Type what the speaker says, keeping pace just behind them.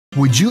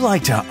Would you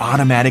like to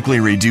automatically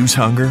reduce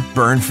hunger,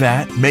 burn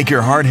fat, make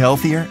your heart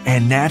healthier,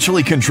 and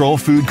naturally control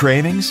food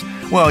cravings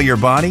while your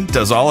body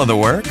does all of the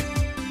work?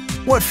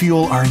 What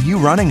fuel are you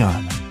running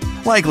on?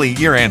 Likely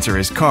your answer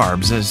is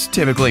carbs, as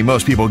typically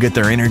most people get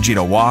their energy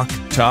to walk,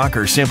 talk,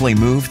 or simply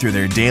move through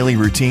their daily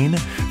routine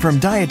from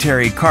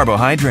dietary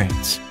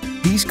carbohydrates.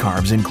 These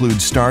carbs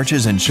include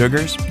starches and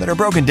sugars that are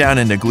broken down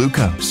into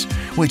glucose,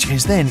 which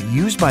is then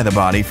used by the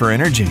body for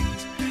energy.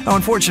 Now,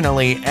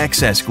 unfortunately,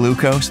 excess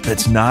glucose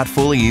that's not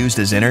fully used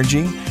as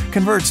energy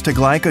converts to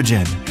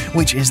glycogen,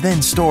 which is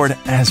then stored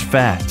as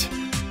fat.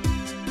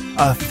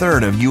 A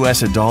third of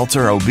U.S. adults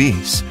are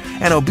obese,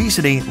 and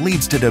obesity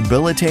leads to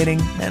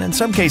debilitating and in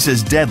some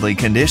cases deadly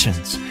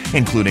conditions,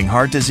 including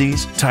heart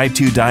disease, type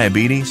 2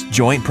 diabetes,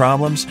 joint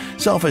problems,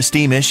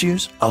 self-esteem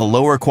issues, a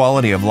lower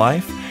quality of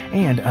life,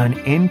 and an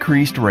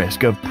increased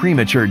risk of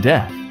premature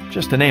death,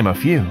 just to name a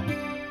few.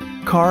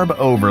 Carb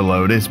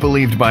overload is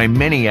believed by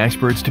many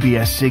experts to be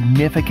a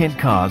significant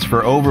cause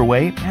for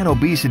overweight and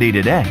obesity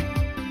today.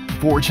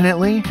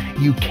 Fortunately,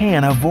 you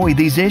can avoid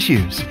these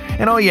issues,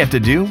 and all you have to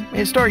do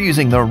is start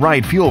using the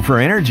right fuel for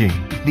energy.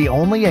 The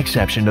only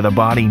exception to the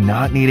body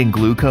not needing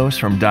glucose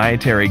from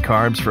dietary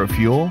carbs for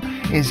fuel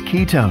is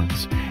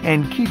ketones,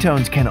 and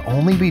ketones can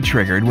only be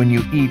triggered when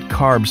you eat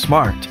carb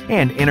smart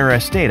and enter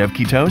a state of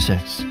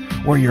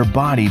ketosis, where your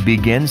body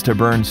begins to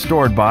burn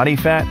stored body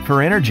fat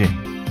for energy.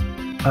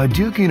 A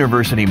Duke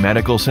University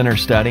Medical Center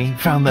study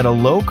found that a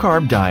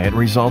low-carb diet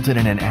resulted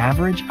in an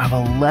average of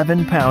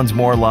 11 pounds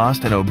more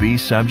lost in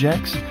obese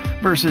subjects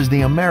versus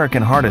the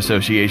American Heart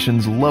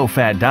Association's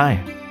low-fat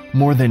diet.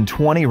 More than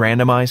 20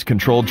 randomized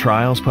controlled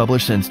trials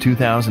published since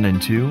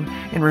 2002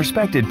 in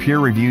respected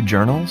peer-reviewed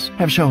journals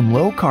have shown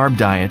low-carb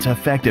diets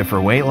effective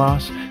for weight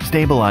loss,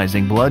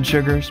 stabilizing blood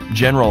sugars,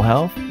 general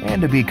health,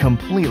 and to be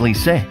completely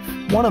safe.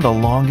 One of the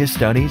longest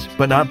studies,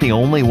 but not the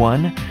only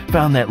one,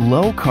 found that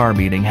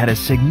low-carb eating had a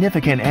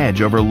significant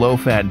edge over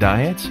low-fat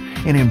diets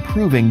in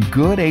improving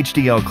good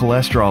HDL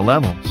cholesterol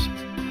levels.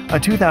 A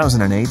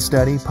 2008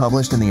 study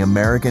published in the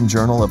American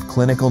Journal of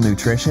Clinical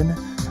Nutrition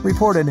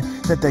reported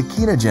that the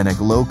ketogenic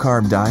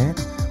low-carb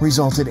diet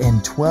resulted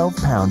in 12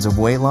 pounds of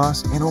weight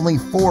loss in only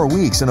 4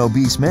 weeks in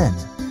obese men,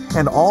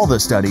 and all the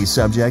study's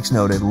subjects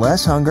noted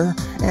less hunger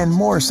and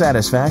more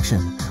satisfaction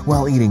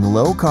while eating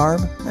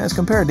low-carb as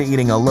compared to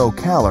eating a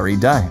low-calorie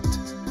diet.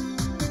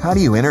 How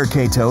do you enter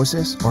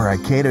ketosis or a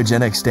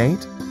ketogenic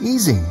state?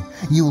 Easy.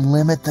 You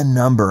limit the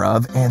number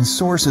of and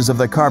sources of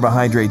the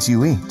carbohydrates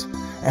you eat.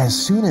 As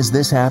soon as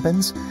this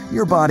happens,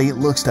 your body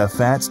looks to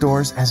fat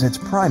stores as its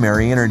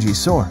primary energy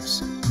source.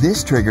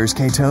 This triggers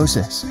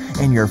ketosis,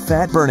 and your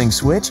fat-burning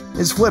switch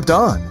is flipped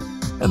on.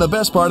 And the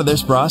best part of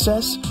this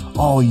process?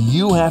 All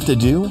you have to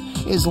do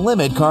is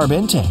limit carb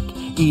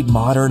intake, eat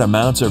moderate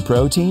amounts of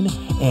protein,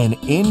 and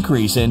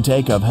increase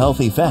intake of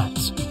healthy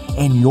fats.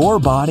 And your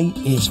body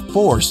is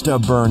forced to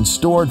burn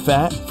stored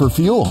fat for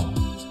fuel.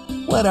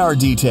 Let our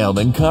detailed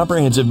and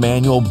comprehensive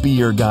manual be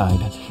your guide.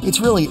 It's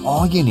really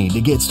all you need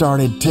to get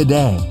started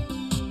today.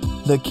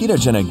 The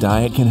ketogenic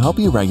diet can help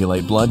you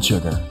regulate blood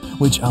sugar,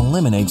 which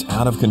eliminates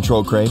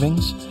out-of-control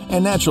cravings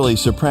and naturally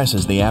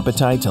suppresses the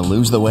appetite to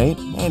lose the weight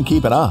and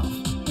keep it off.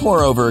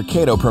 Moreover,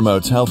 keto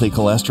promotes healthy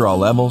cholesterol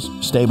levels,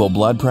 stable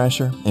blood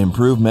pressure,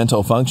 improved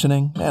mental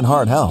functioning, and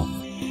heart health.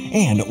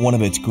 And one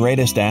of its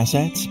greatest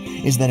assets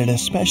is that it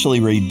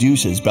especially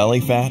reduces belly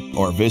fat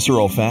or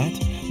visceral fat,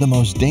 the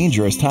most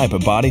dangerous type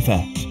of body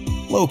fat.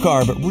 Low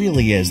carb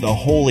really is the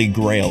holy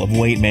grail of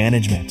weight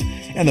management.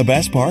 And the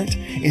best part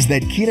is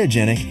that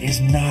ketogenic is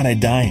not a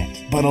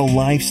diet, but a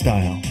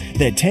lifestyle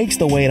that takes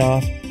the weight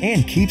off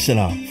and keeps it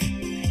off.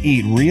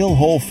 Eat real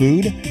whole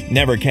food,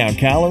 never count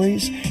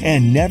calories,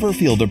 and never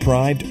feel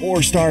deprived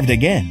or starved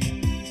again.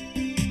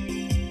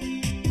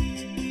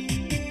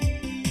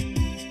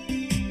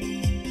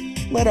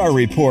 Let our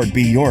report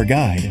be your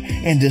guide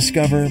and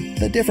discover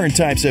the different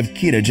types of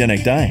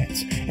ketogenic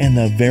diets and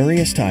the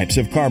various types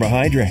of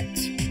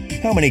carbohydrates,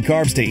 how many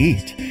carbs to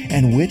eat,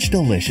 and which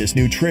delicious,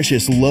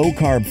 nutritious,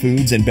 low-carb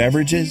foods and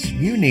beverages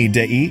you need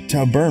to eat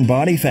to burn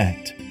body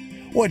fat,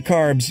 what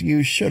carbs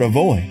you should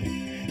avoid,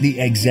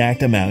 the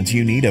exact amounts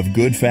you need of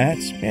good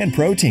fats and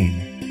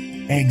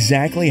protein,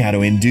 exactly how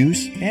to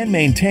induce and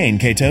maintain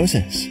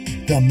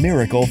ketosis, the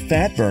miracle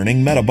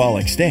fat-burning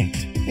metabolic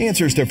state,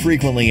 answers to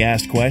frequently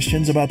asked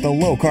questions about the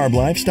low-carb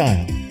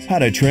lifestyle, how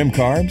to trim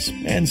carbs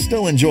and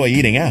still enjoy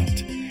eating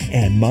out,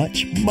 and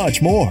much,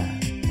 much more.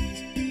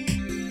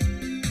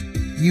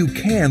 You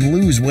can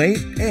lose weight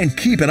and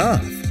keep it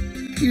off.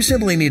 You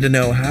simply need to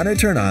know how to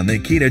turn on the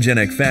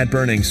ketogenic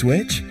fat-burning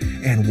switch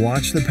and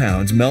watch the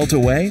pounds melt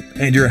away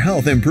and your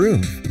health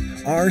improve.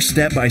 Our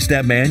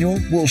step-by-step manual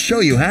will show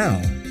you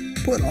how.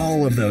 Put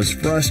all of those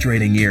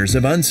frustrating years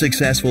of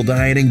unsuccessful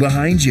dieting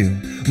behind you.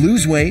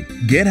 Lose weight,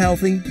 get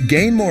healthy,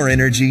 gain more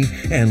energy,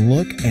 and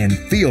look and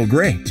feel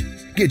great.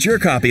 Get your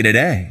copy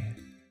today.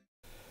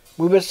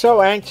 We were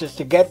so anxious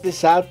to get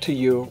this out to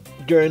you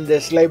during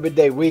this Labor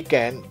Day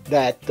weekend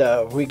that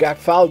we got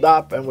fouled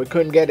up and we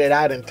couldn't get it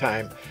out in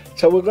time.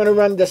 So we're going to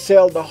run the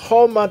sale the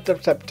whole month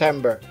of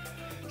September.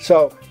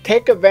 So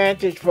Take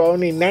advantage for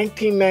only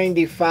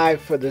 $19.95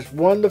 for this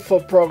wonderful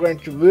program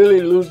to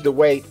really lose the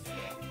weight.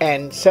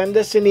 And send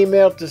us an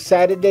email to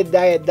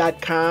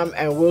SaturdayDiet.com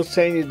and we'll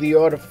send you the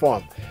order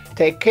form.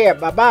 Take care.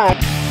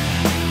 Bye-bye.